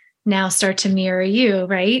they now start to mirror you,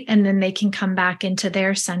 right? And then they can come back into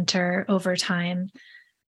their center over time.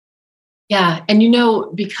 Yeah. And,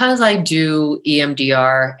 because I do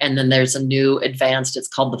EMDR and then there's a new advanced, it's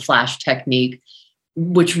called the flash technique,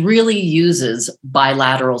 which really uses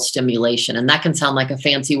bilateral stimulation. And that can sound like a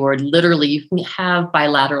fancy word. Literally, you can have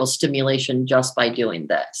bilateral stimulation just by doing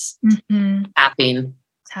this. Tapping,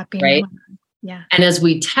 right? Yeah. And as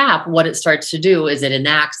we tap, what it starts to do is it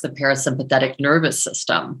enacts the parasympathetic nervous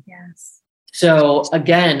system. Yes. So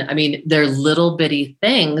again, I mean, they're little bitty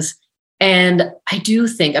things. And I do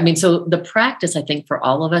think, so the practice, I think, for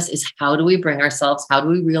all of us is how do we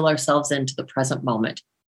reel ourselves into the present moment?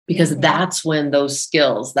 Because that's when those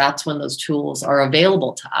skills, that's when those tools are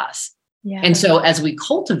available to us. Yeah. And so as we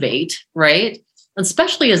cultivate, right,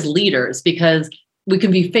 especially as leaders, because we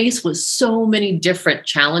can be faced with so many different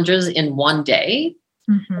challenges in one day.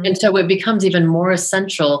 And so it becomes even more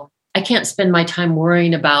essential. I can't spend my time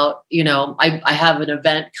worrying about, I have an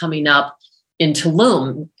event coming up in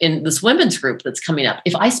Tulum in this women's group that's coming up.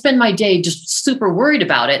 If I spend my day just super worried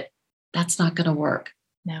about it, that's not going to work.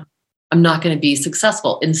 No, I'm not going to be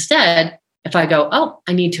successful. Instead, if I go,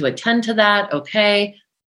 I need to attend to that. Okay.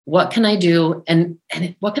 What can I do? And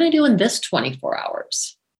what can I do in this 24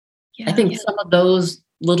 hours? I think some of those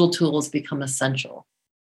little tools become essential.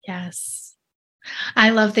 Yes. I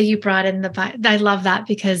love that you brought in I love that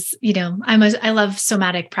because, I love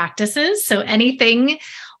somatic practices. So anything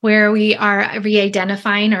where we are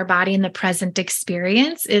re-identifying our body in the present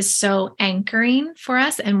experience is so anchoring for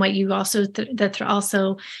us. And what you also,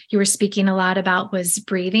 also you were speaking a lot about was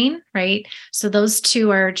breathing, right? So those two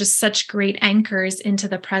are just such great anchors into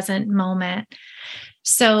the present moment.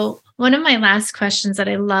 So one of my last questions that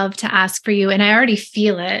I love to ask for you, and I already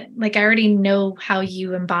feel it, like I already know how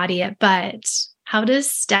you embody it, but how does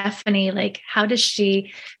Stephanie, how does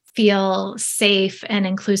she feel safe and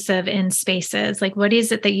inclusive in spaces? Like, what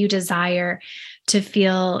is it that you desire to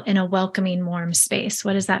feel in a welcoming, warm space?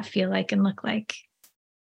 What does that feel like and look like?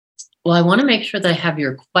 Well, I want to make sure that I have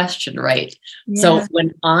your question right. Yeah. So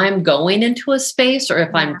when I'm going into a space or if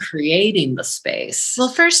I'm creating the space? Well,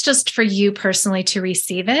 first, just for you personally to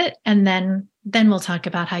receive it, and then we'll talk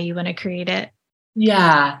about how you want to create it.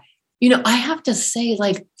 Yeah. I have to say,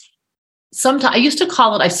 sometimes I used to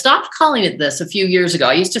call it, I stopped calling it this a few years ago.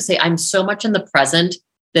 I used to say, I'm so much in the present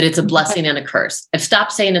that it's a blessing and a curse. I've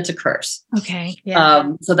stopped saying it's a curse. Okay.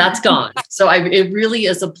 Yeah. So that's gone. So it really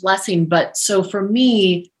is a blessing. But so for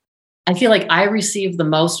me, I feel like I receive the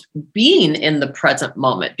most being in the present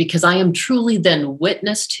moment because I am truly then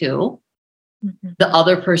witness to the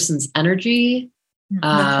other person's energy.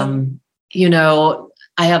 I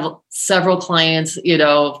have several clients,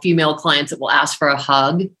 female clients that will ask for a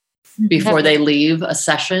hug before they leave a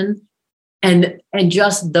session. And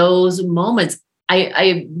just those moments,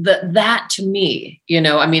 that to me,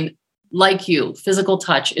 like you, physical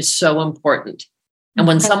touch is so important. And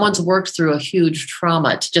when someone's worked through a huge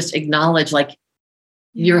trauma, to just acknowledge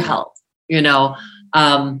your health,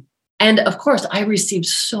 and of course I received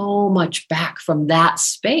so much back from that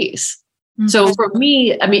space. So for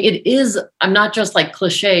me, I'm not just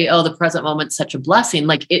cliche, oh, the present moment's such a blessing.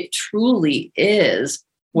 It truly is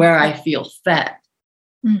where I feel fed.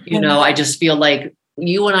 I just feel like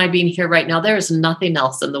you and I being here right now, there is nothing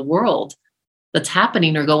else in the world that's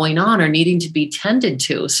happening or going on or needing to be tended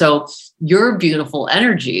to. So your beautiful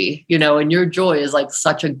energy, and your joy is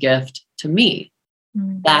such a gift to me.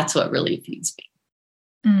 That's what really feeds me.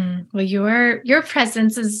 Well, your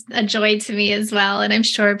presence is a joy to me as well. And I'm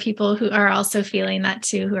sure people who are also feeling that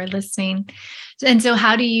too, who are listening. And so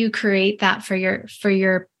how do you create that for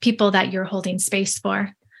your people that you're holding space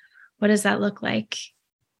for? What does that look like?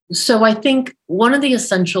 So I think one of the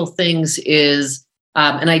essential things is,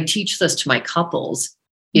 and I teach this to my couples,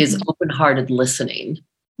 is open-hearted listening.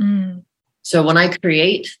 So when I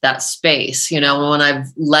create that space, when I've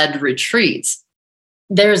led retreats,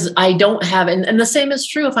 I don't have, and the same is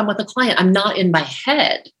true if I'm with a client, I'm not in my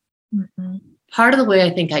head. Part of the way I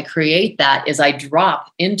think I create that is I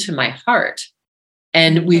drop into my heart.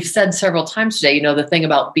 And we've said several times today, the thing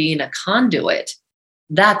about being a conduit,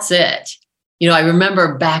 that's it. I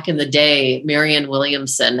remember back in the day, Marianne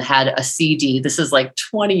Williamson had a CD. This is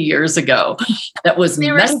 20 years ago. That was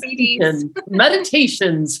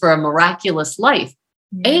meditations for a miraculous life.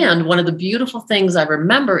 And one of the beautiful things I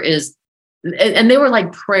remember is, and they were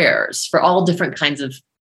prayers for all different kinds of,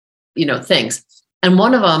 things. And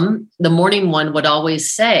one of them, the morning one, would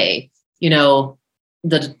always say, to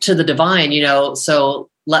the divine, so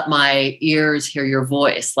let my ears hear your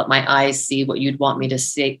voice. Let my eyes see what you'd want me to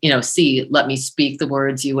see, see. Let me speak the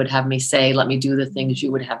words you would have me say. Let me do the things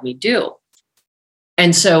you would have me do.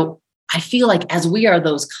 And so I feel like as we are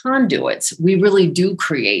those conduits, we really do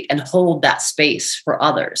create and hold that space for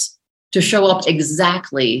others to show up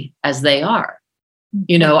exactly as they are.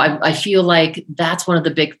 I feel like that's one of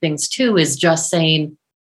the big things too, is just saying,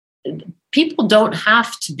 people don't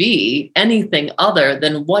have to be anything other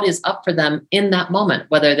than what is up for them in that moment,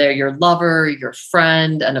 whether they're your lover, your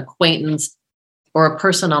friend, an acquaintance, or a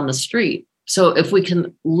person on the street. So if we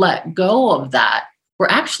can let go of that, we're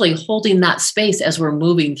actually holding that space as we're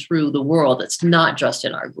moving through the world. It's not just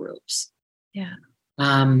in our groups. Yeah.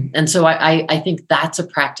 And so I think that's a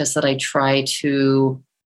practice that I try to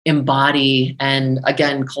embody and,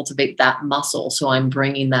 again, cultivate that muscle. So I'm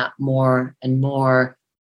bringing that more and more.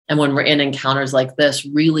 And when we're in encounters like this,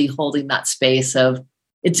 really holding that space of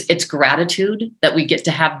it's gratitude that we get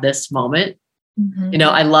to have this moment.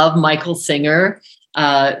 I love Michael Singer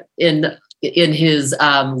in his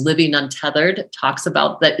Living Untethered, talks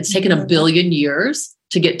about that it's taken 1 billion years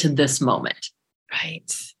to get to this moment.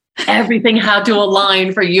 Right. Everything had to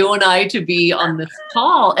align for you and I to be on this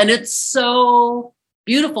call. And it's so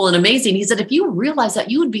beautiful and amazing. He said, if you realize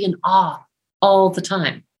that, you would be in awe all the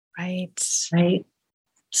time. Right.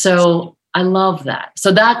 So I love that.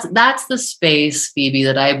 So that's the space, Phoebe,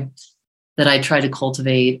 that I try to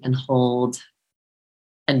cultivate and hold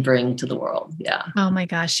and bring to the world. Yeah. Oh my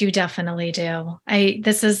gosh, you definitely do.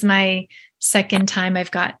 This is my second time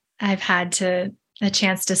I've had a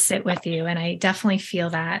chance to sit with you, and I definitely feel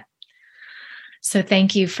that. So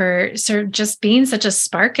thank you for sort of just being such a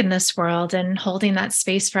spark in this world and holding that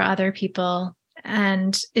space for other people.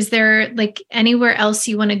 And is there like anywhere else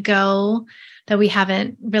you want to go that we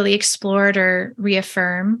haven't really explored or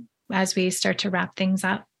reaffirm as we start to wrap things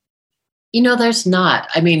up? There's not.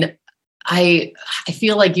 I mean, I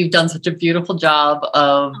feel like you've done such a beautiful job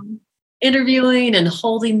of interviewing and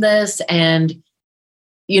holding this. And,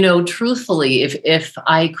 truthfully, if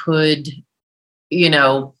I could,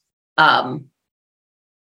 um,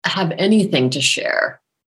 have anything to share,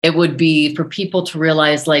 it would be for people to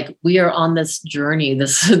realize like we are on this journey,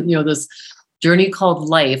 this, this journey called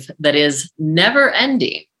life that is never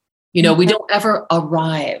ending. We don't ever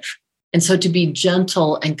arrive. And so to be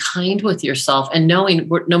gentle and kind with yourself and knowing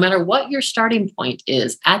no matter what your starting point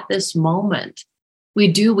is at this moment, we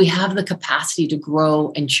have the capacity to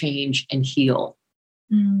grow and change and heal.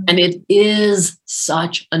 And it is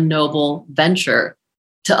such a noble venture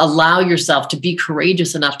to allow yourself to be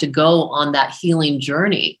courageous enough to go on that healing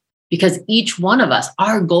journey, because each one of us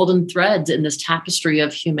are golden threads in this tapestry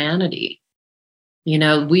of humanity.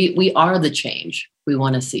 We are the change we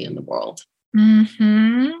want to see in the world.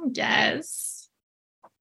 Yes.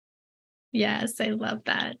 Yes, I love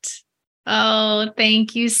that. Oh,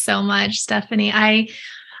 thank you so much, Stephanie.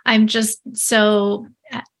 I'm just so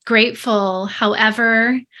grateful,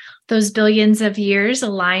 however, those billions of years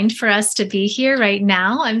aligned for us to be here right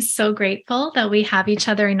now. I'm so grateful that we have each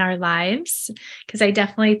other in our lives, because I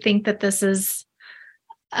definitely think that this is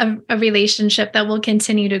a relationship that will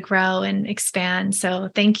continue to grow and expand. So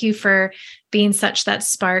thank you for being such that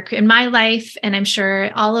spark in my life, and I'm sure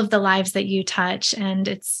all of the lives that you touch. And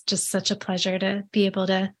it's just such a pleasure to be able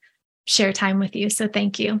to share time with you. So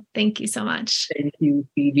thank you. Thank you so much. Thank you,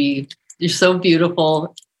 Phoebe. You're so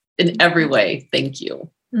beautiful in every way. Thank you.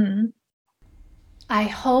 I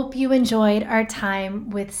hope you enjoyed our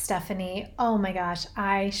time with Stephanie. Oh my gosh,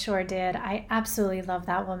 I sure did. I absolutely love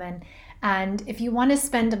that woman. And if you want to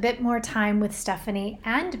spend a bit more time with Stephanie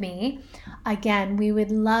and me, again, we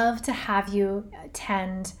would love to have you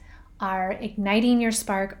attend our Igniting Your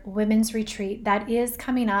Spark Women's Retreat that is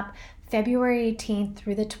coming up February 18th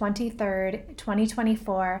through the 23rd,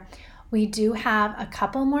 2024. We do have a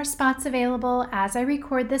couple more spots available as I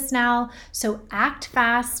record this now, so act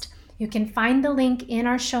fast. You can find the link in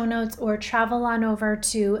our show notes or travel on over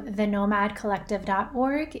to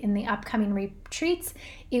thenomadcollective.org in the upcoming retreats.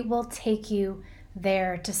 It will take you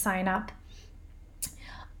there to sign up.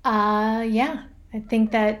 I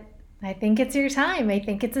think it's your time. I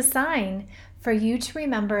think it's a sign for you to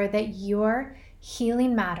remember that your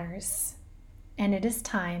healing matters, and it is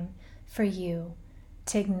time for you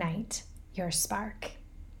to ignite your spark.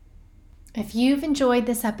 If you've enjoyed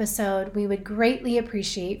this episode, we would greatly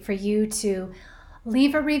appreciate for you to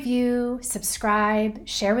leave a review, subscribe,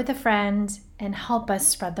 share with a friend, and help us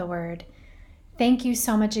spread the word. Thank you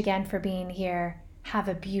so much again for being here. Have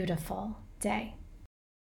a beautiful day.